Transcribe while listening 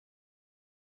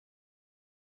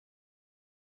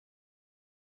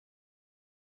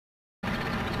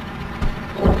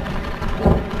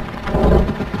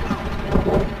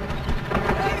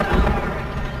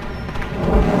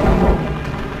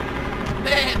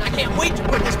Can't wait to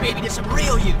put this baby to some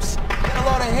real use. Get a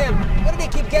load of him. Where do they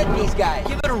keep getting these guys?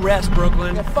 Give it a rest,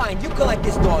 Brooklyn. Yeah, fine. You collect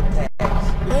his dog tags.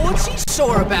 Well, what's he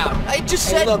sore about? I just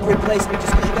Hey, said... look, replacement.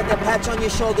 Just because you got that patch on your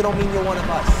shoulder don't mean you're one of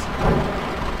us.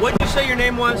 What'd you say your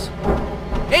name was?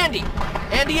 Andy.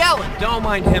 Andy Allen. Don't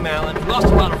mind him, Alan. We lost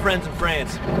a lot of friends in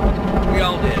France. We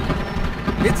all did.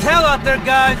 It's hell out there,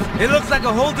 guys. It looks like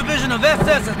a whole division of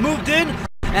SS has moved in,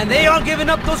 and they aren't giving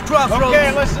up those crossroads.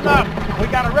 Okay, listen up. We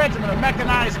got a regiment of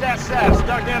mechanized SS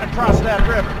dug in across that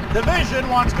river. Division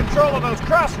wants control of those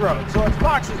crossroads, so it's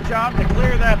Fox's job to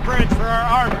clear that bridge for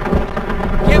our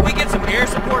army. Can't we get some air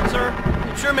support, sir?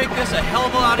 It'd sure make this a hell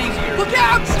of a lot easier. Look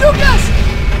out! Stukas!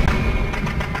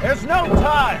 There's no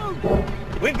time.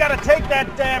 We've got to take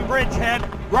that damn bridgehead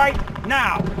right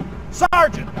now.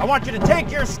 Sergeant, I want you to take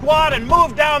your squad and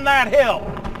move down that hill.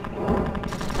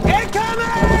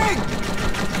 Incoming!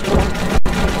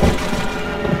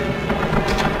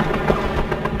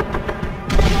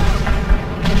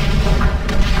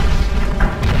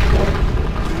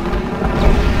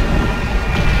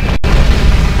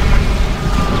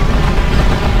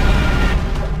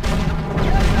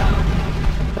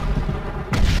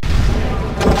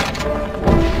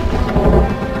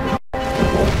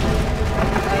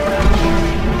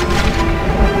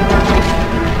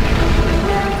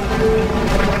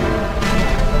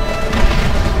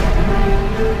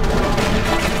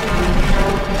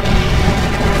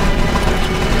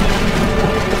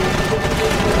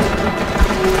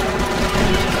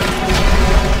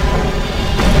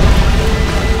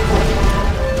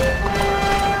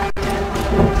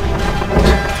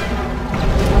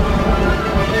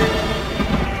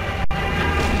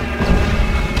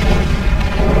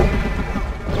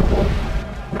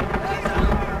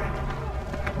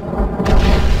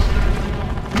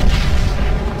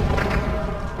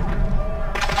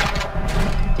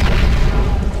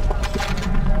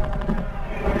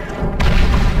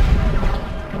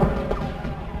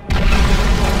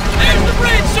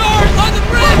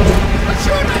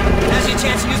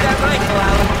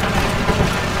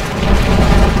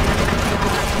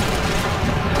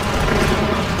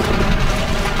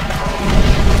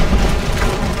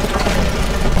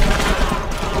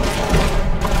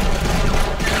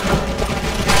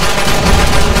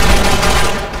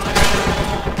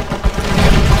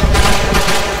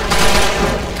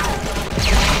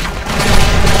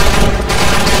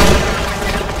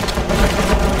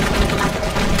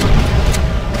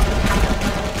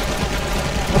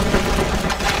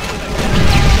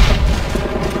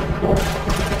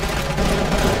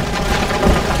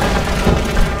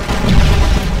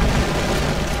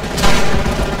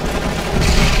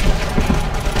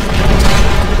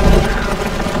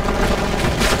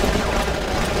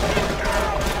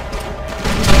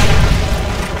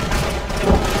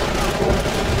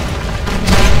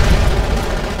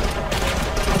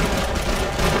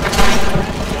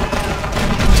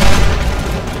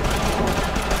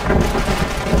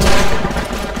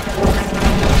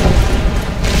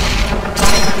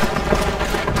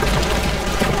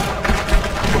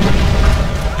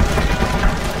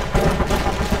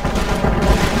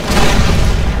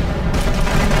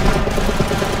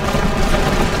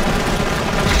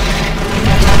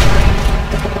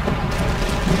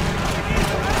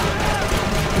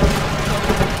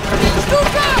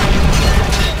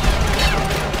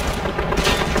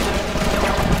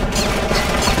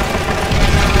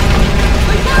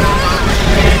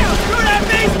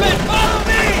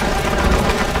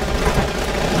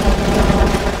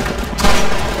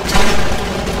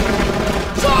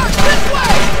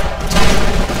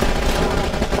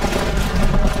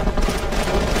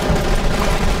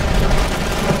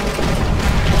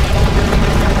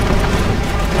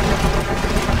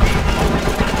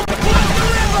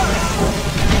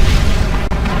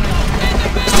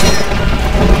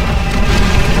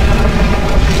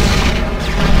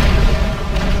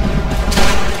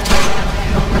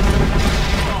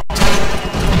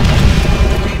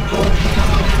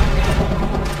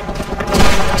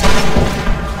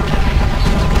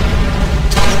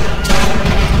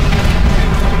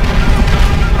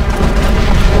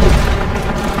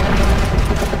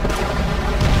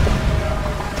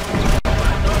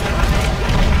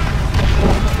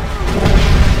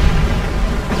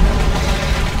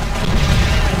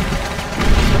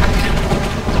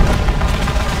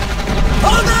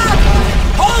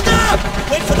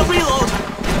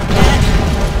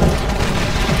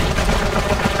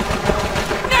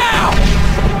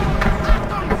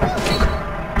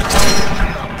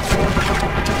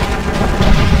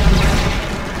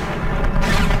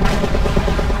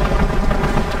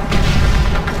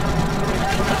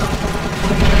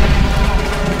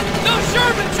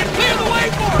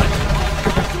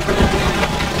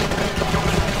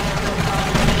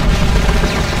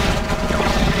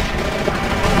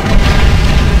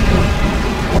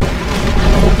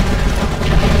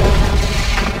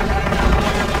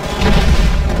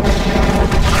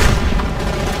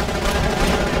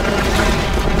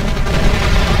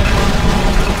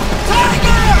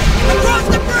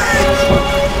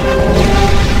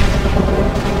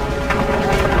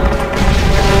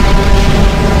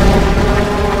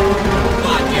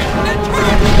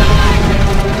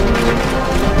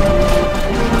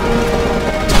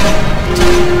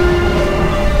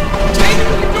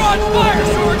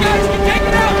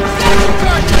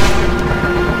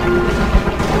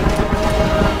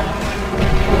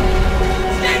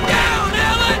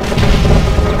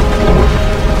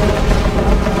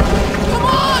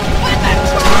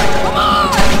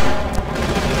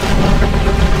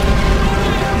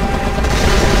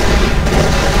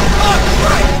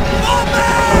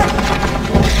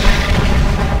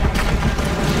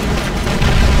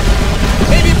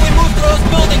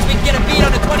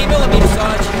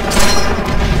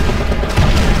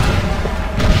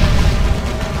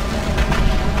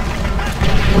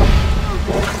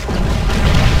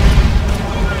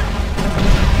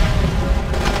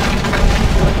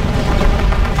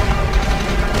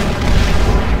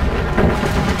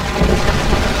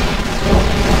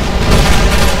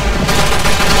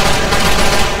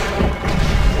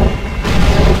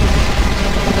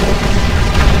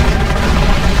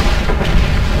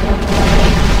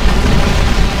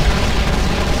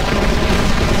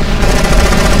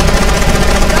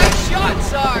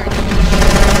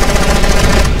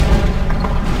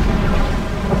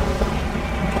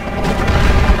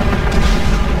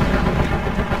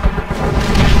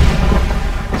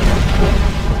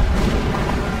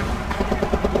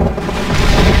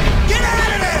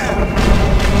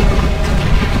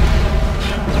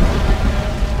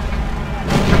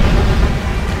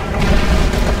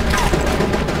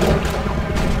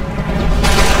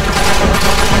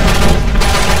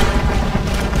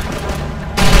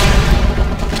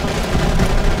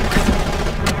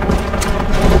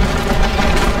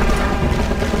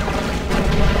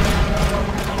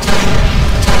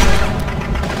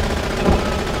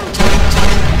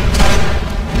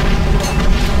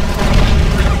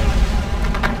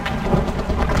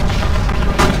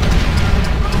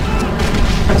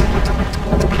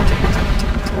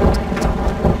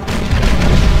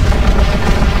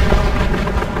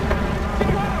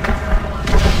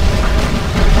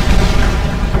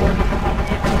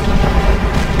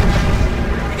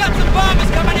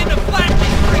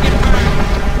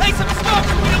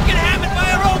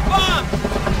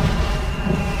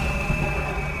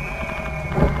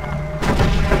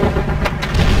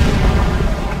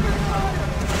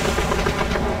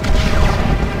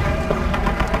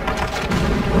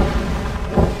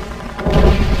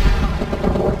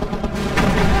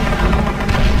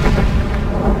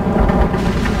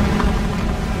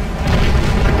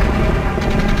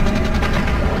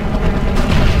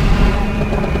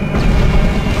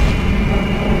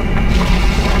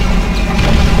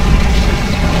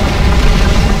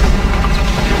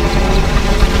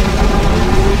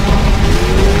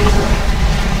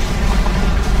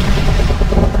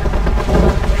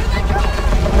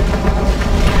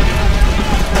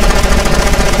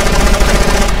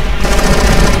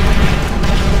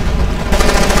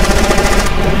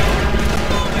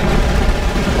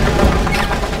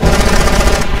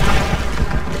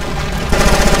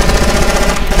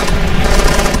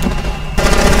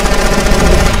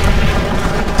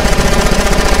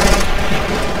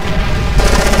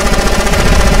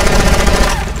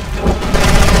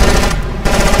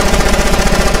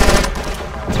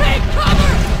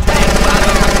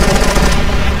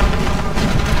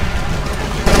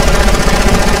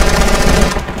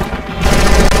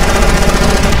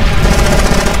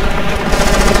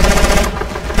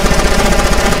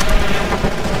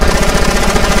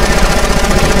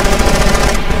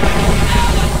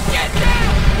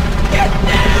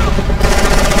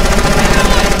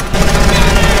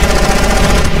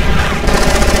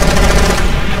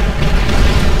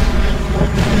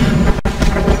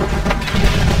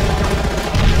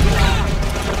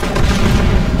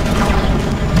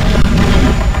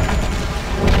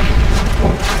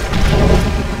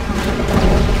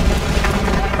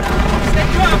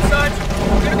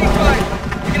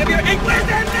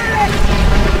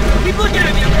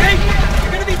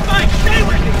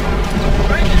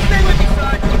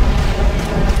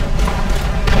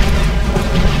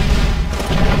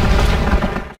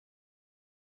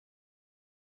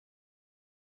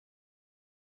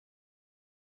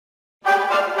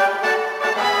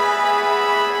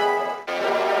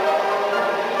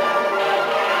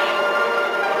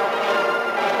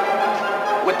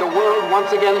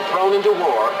 once again thrown into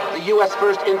war, the U.S.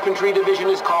 1st Infantry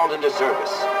Division is called into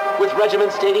service. With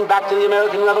regiments dating back to the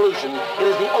American Revolution, it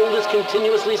is the oldest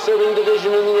continuously serving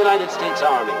division in the United States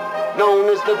Army.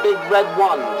 Known as the Big Red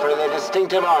One for their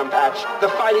distinctive arm patch, the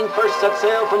Fighting First set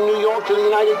sail from New York to the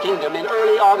United Kingdom in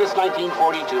early August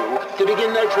 1942 to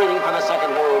begin their training for the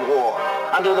Second World War.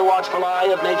 Under the watchful eye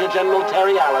of Major General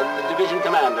Terry Allen, the division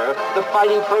commander, the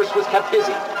Fighting First was kept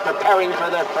busy, preparing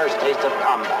for their first taste of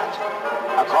combat.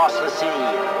 Across the sea,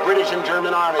 British and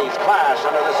German armies clashed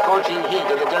under the scorching heat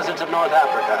of the deserts of North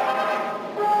Africa.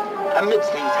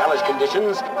 Amidst these hellish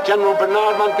conditions, General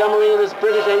Bernard Montgomery and his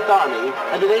British 8th Army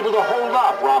had been able to hold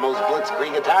off Rommel's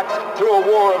blitzkrieg attacks through a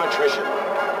war of attrition.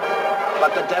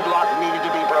 But the deadlock needed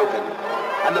to be broken,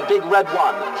 and the Big Red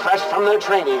One, fresh from their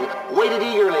training, waited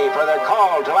eagerly for their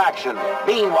call to action.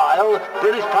 Meanwhile,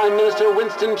 British Prime Minister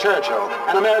Winston Churchill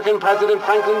and American President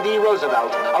Franklin D.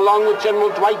 Roosevelt, along with General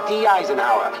Dwight D.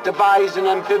 Eisenhower, devised an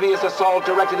amphibious assault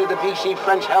directed at the Vichy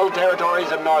French-held territories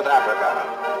of North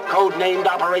Africa. Codenamed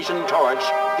Operation Torch,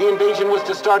 the invasion was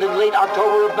to start in late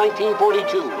October of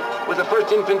 1942, with the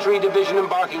 1st Infantry Division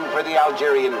embarking for the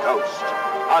Algerian coast.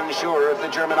 Unsure if the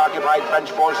German-occupied French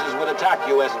forces would attack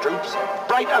U.S. troops,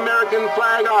 bright American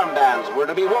flag armbands were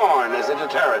to be worn as a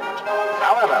deterrent.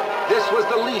 However, this was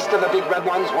the least of the Big Red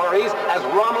One's worries, as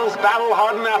Rommel's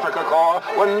battle-hardened Africa Corps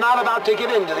were not about to give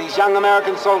in to these young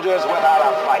American soldiers without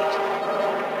a fight.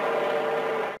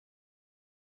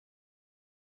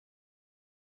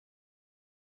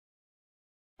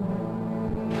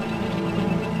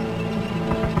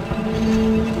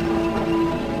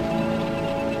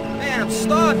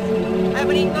 Starving.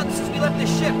 Haven't eaten nothing since we left the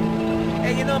ship.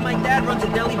 Hey, you know, my dad runs a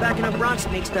deli back in the Bronx,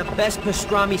 makes the best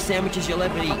pastrami sandwiches you'll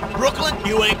ever eat. Brooklyn,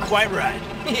 you ain't quite right.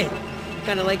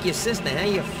 Kinda like your sister, huh,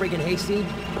 you friggin' hayseed?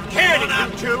 Candy,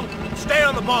 you two! Stay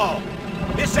on the ball!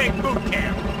 This ain't boot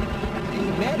camp! Hey,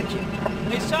 you mad at you?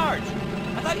 Hey, Sarge,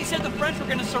 I thought you said the French were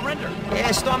gonna surrender.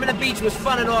 Yeah, storming the beach was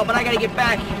fun and all, but I gotta get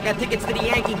back. I got tickets to the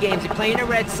Yankee games. They're playing the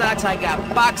Red Sox. I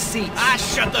got box seats. Ah,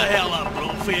 shut the hell up,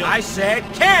 Broomfield. I said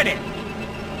cannon!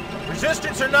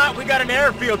 Resistance or not, we got an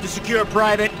airfield to secure,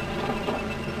 Private.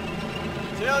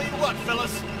 Tell you what,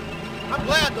 fellas, I'm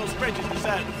glad those Frenchies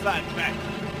decided to fight back.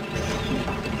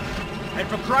 And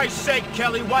for Christ's sake,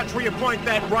 Kelly, watch where you point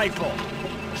that rifle.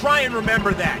 Try and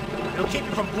remember that. It'll keep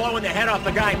you from blowing the head off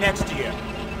the guy next to you.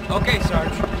 Okay,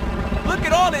 Sarge. Look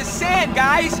at all this sand,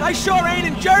 guys! I sure ain't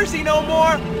in Jersey no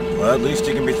more! Well, at least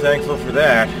you can be thankful for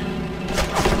that.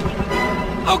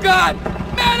 Oh, God!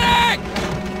 Medic!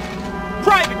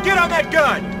 Private, get on that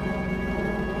gun!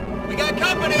 We got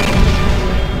company!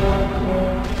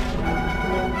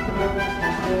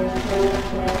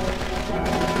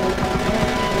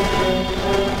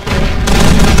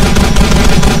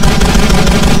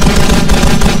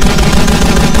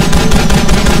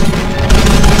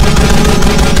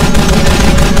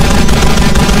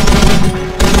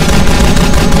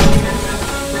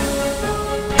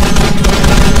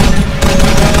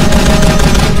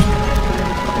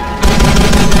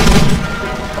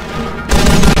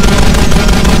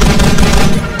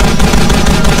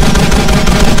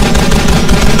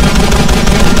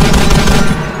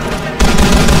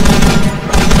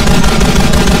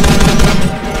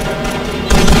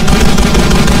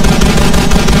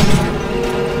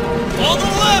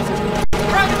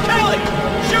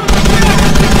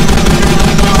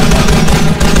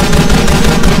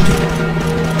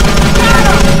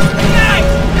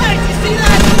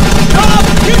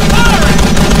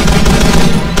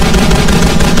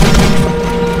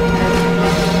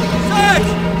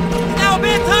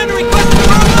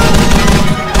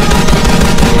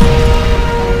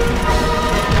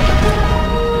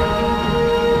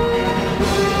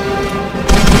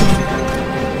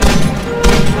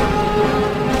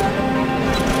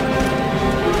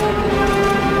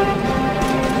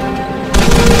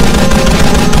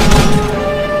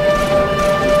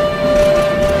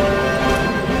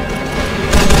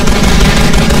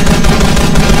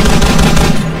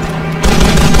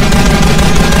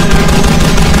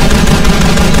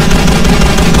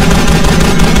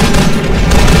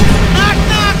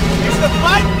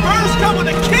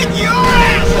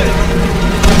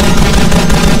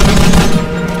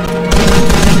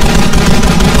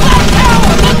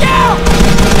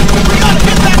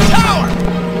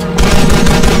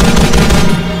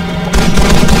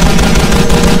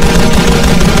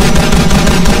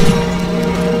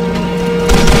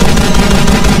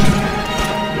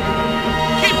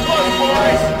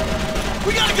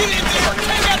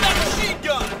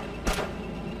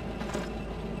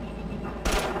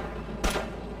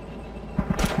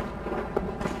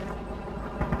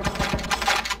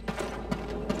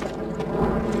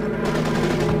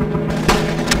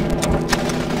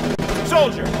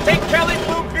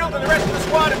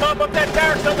 That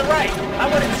barracks on the right. I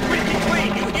want it squeaky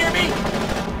clean. You hear me?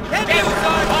 Can do,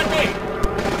 son. On me.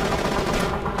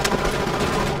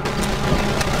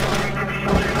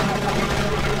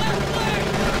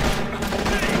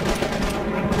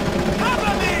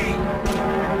 Cover me!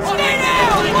 Stay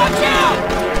down! Watch out!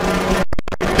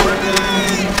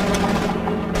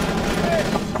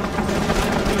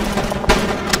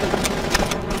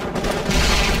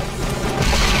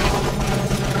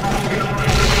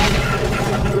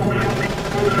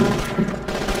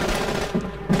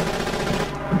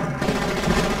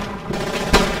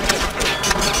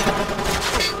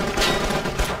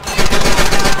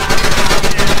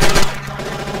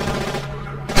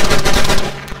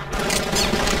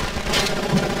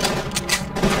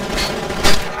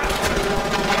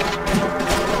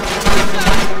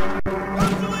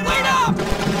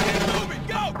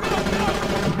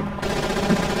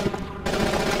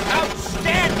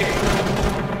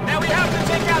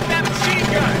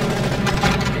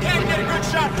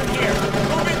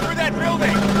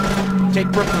 Take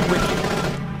Brooklyn with you.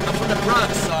 I'm from the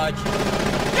Bronx, Sarge.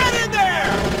 Get in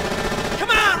there! Come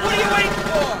on, what are you waiting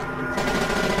for?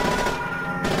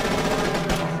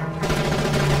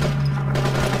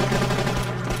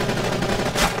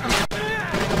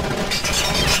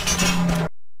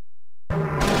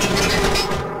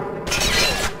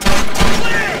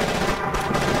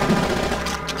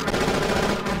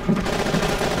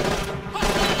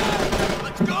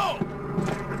 Let's go!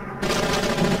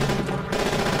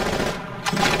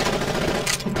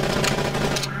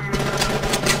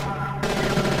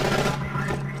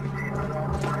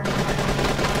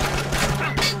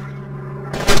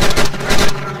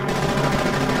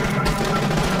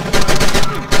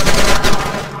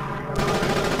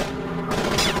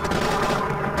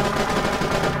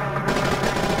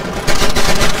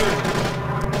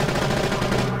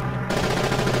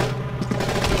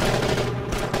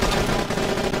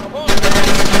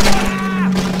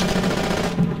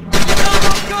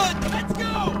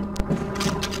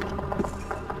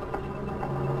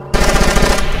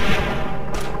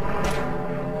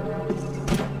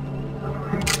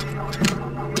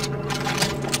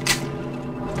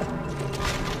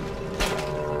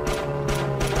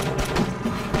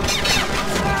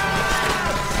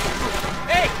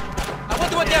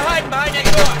 Behind that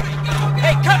door!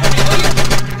 Hey, cover me, will you?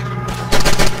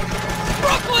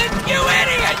 Brooklyn, you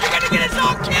idiot! You're gonna get us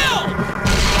all killed!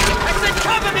 I said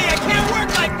cover me! I can't work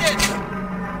like this!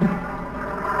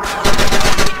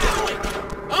 What are you doing?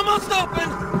 Almost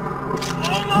open!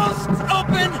 Almost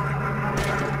open!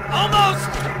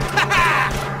 Almost! Ha ha!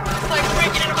 It's like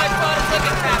breaking into my father's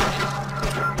liquor cabinet!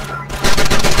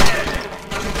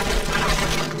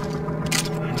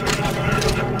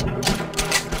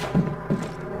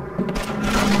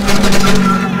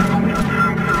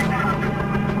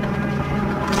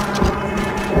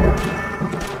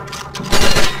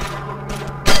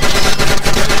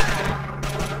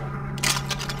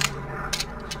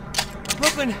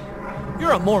 Brooklyn,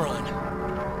 you're a moron.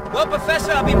 Well,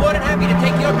 Professor, I'll be more than happy to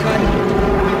take your cut.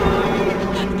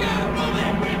 Let's go! Move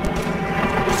it!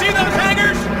 You see those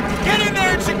hangars? Get in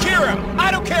there and secure them!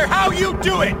 I don't care how you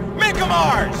do it! Make them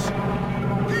ours!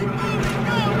 Keep moving!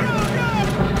 Go, go,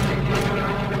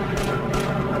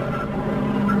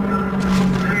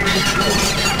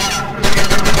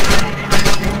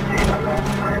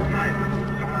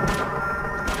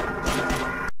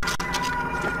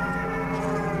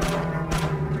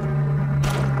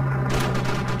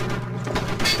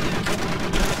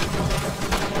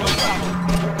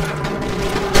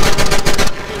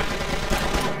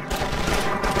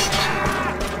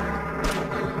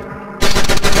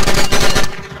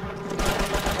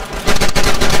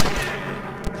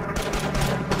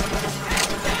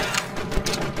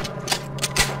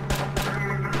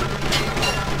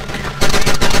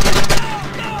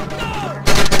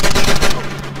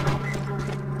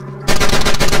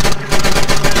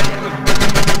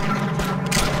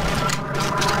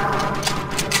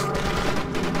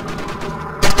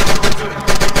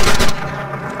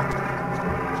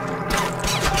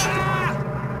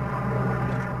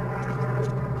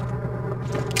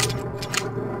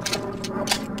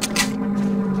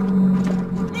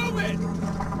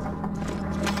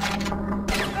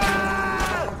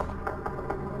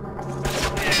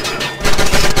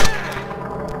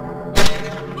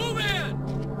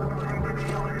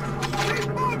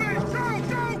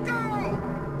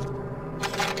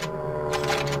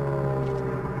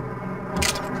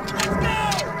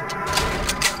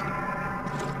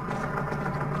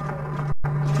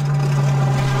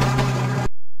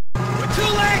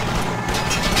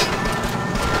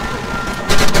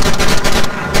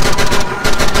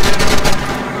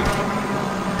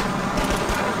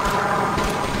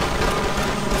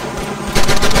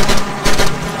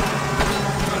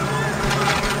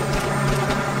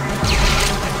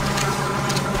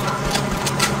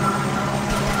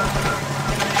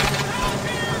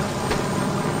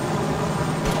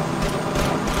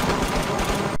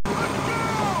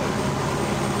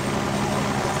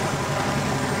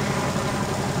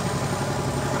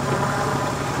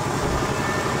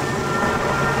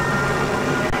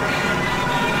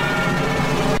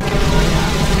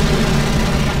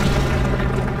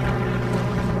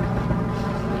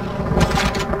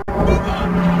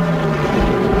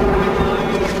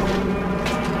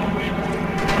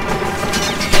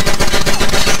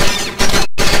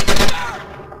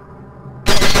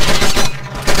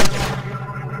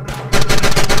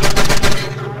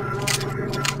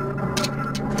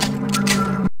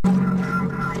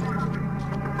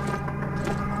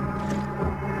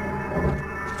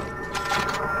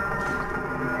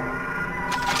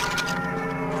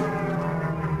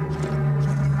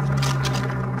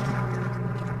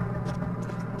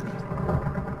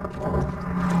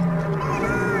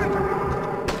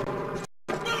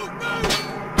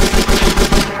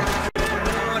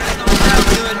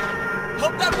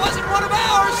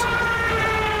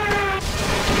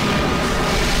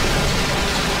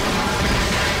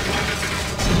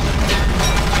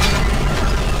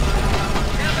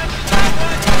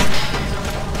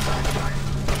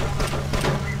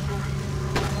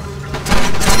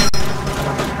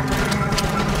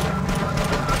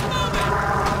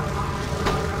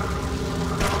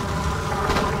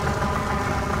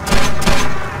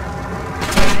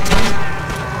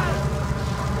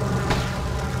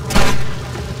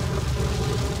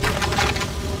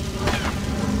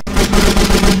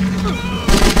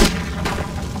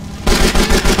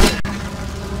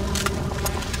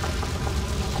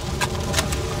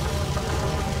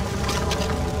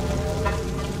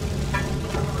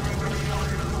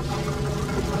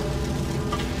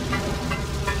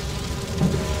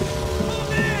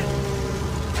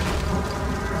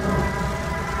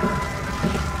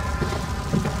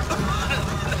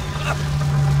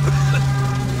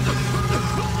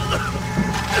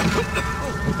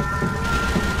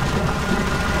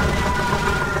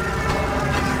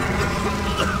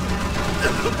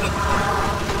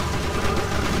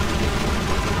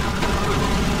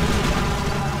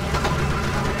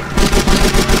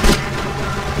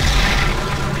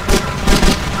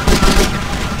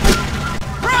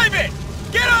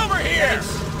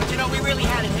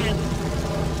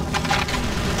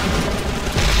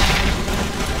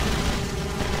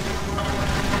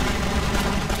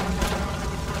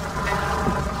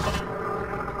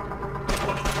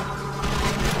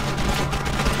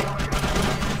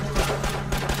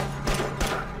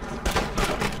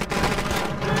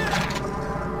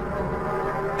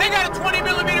 got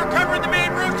 20mm covering the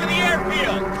main route to the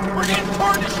airfield. We're getting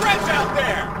torn to shreds out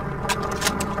there.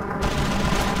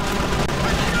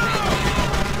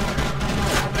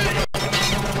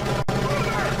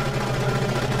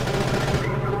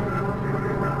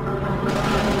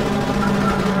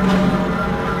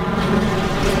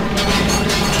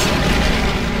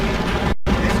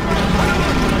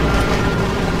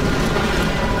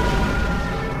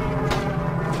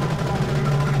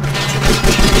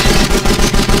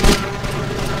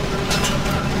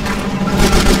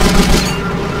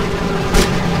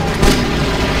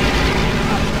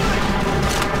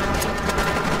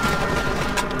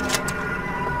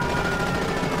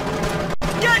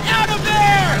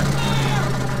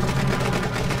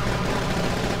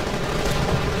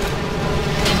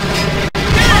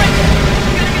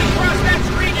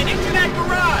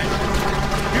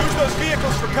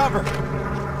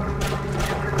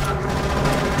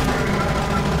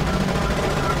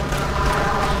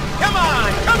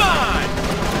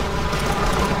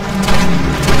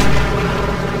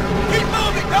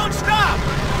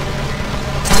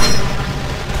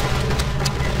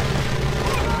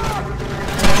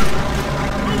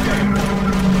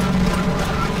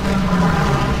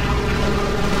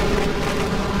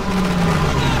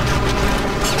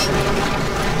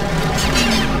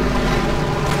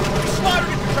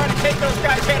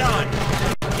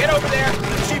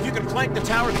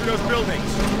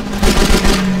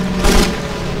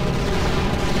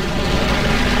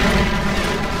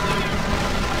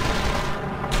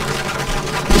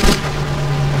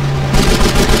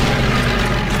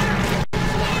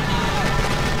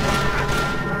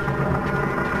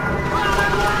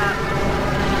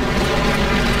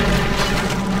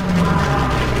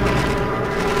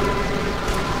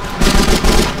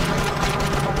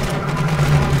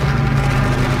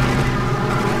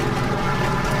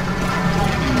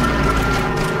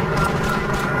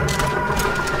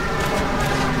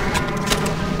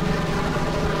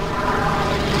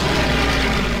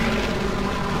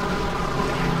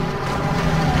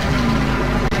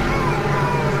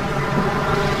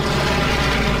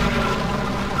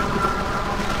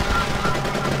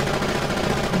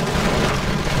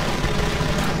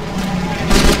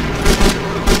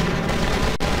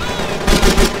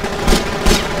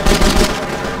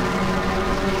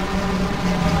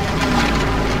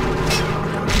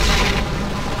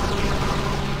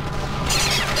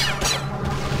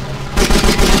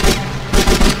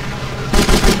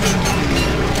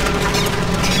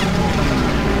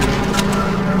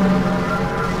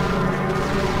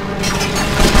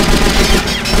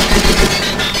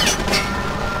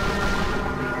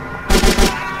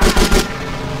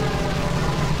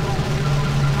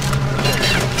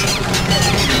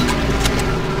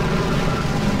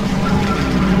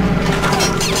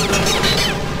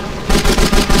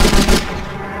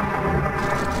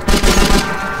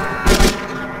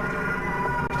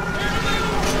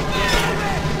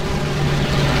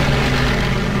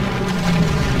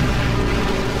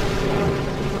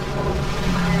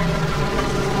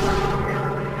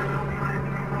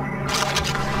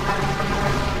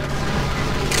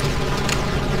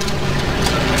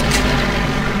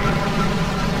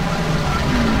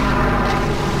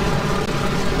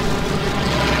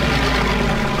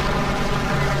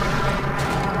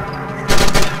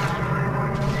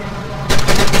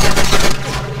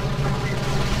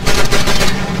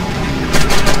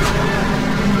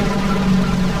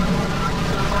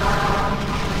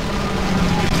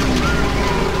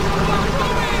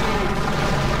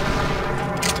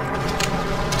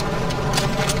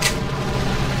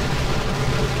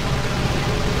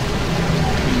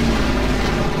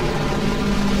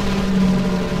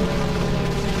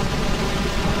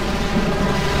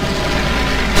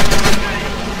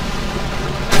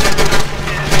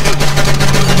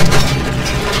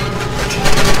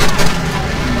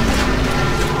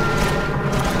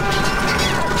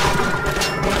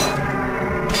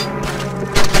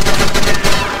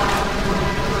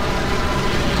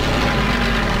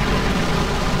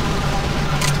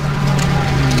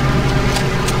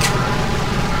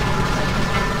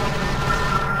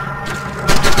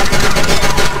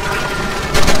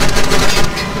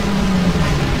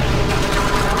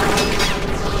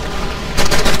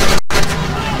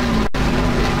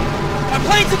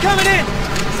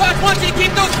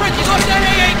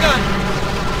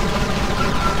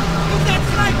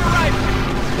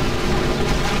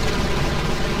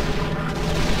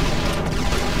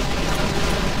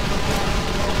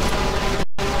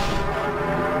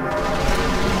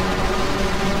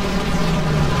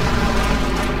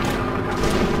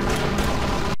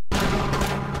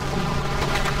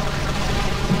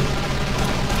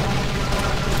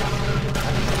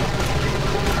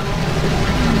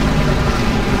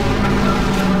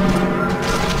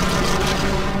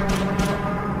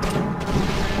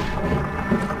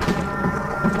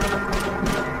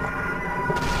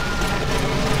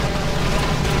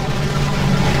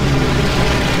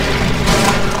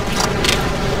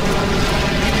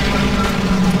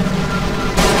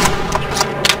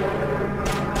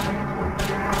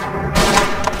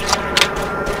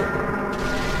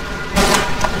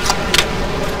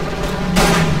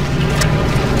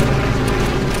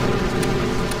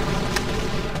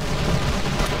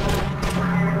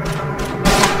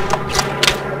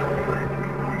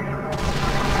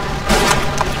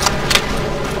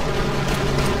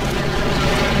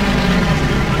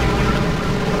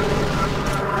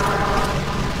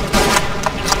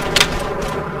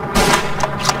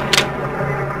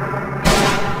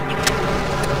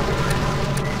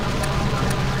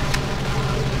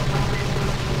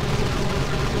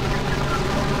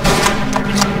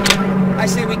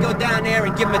 go down there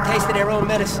and give them a taste of their own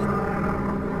medicine.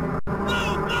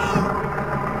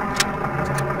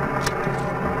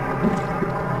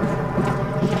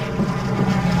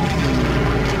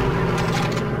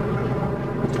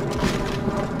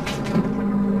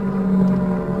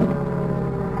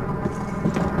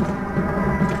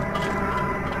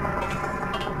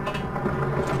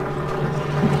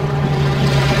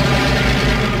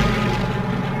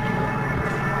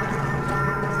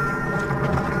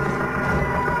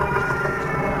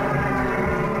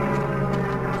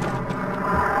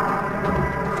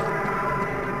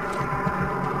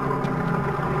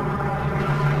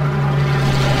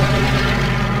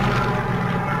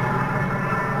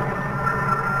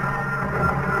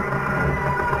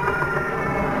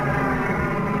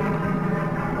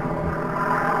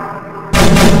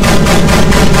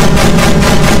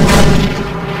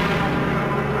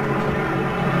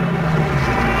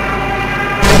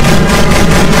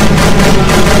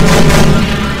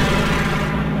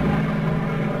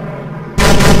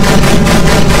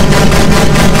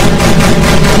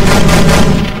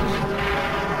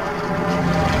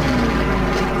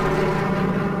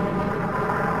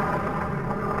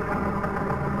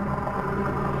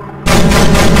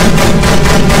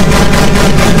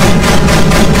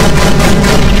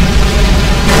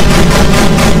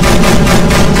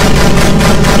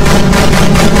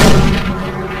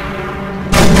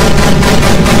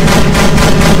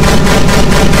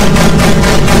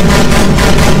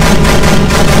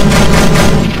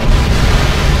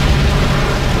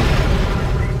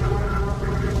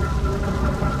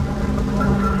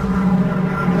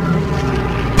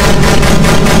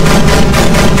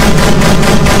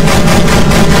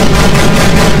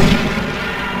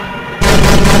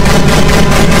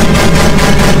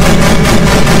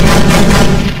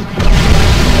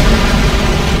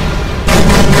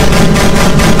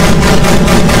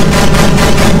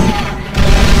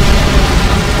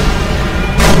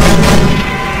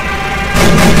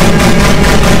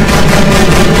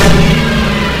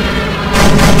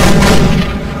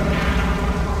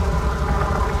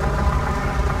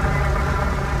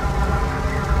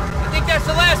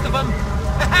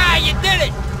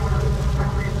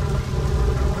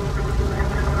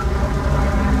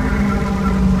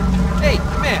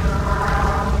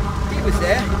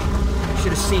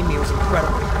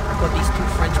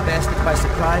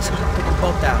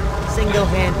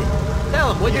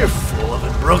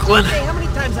 Hey, how many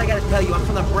times I gotta tell you I'm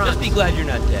from the Bronx? Just be glad you're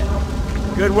not dead.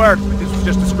 Good work, but this was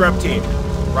just a scrub team.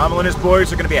 Rommel and his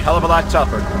boys are gonna be a hell of a lot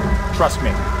tougher. Trust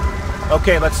me.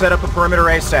 Okay, let's set up a perimeter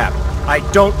ASAP. I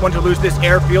don't want to lose this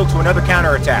airfield to another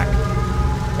counterattack.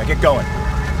 Now get going.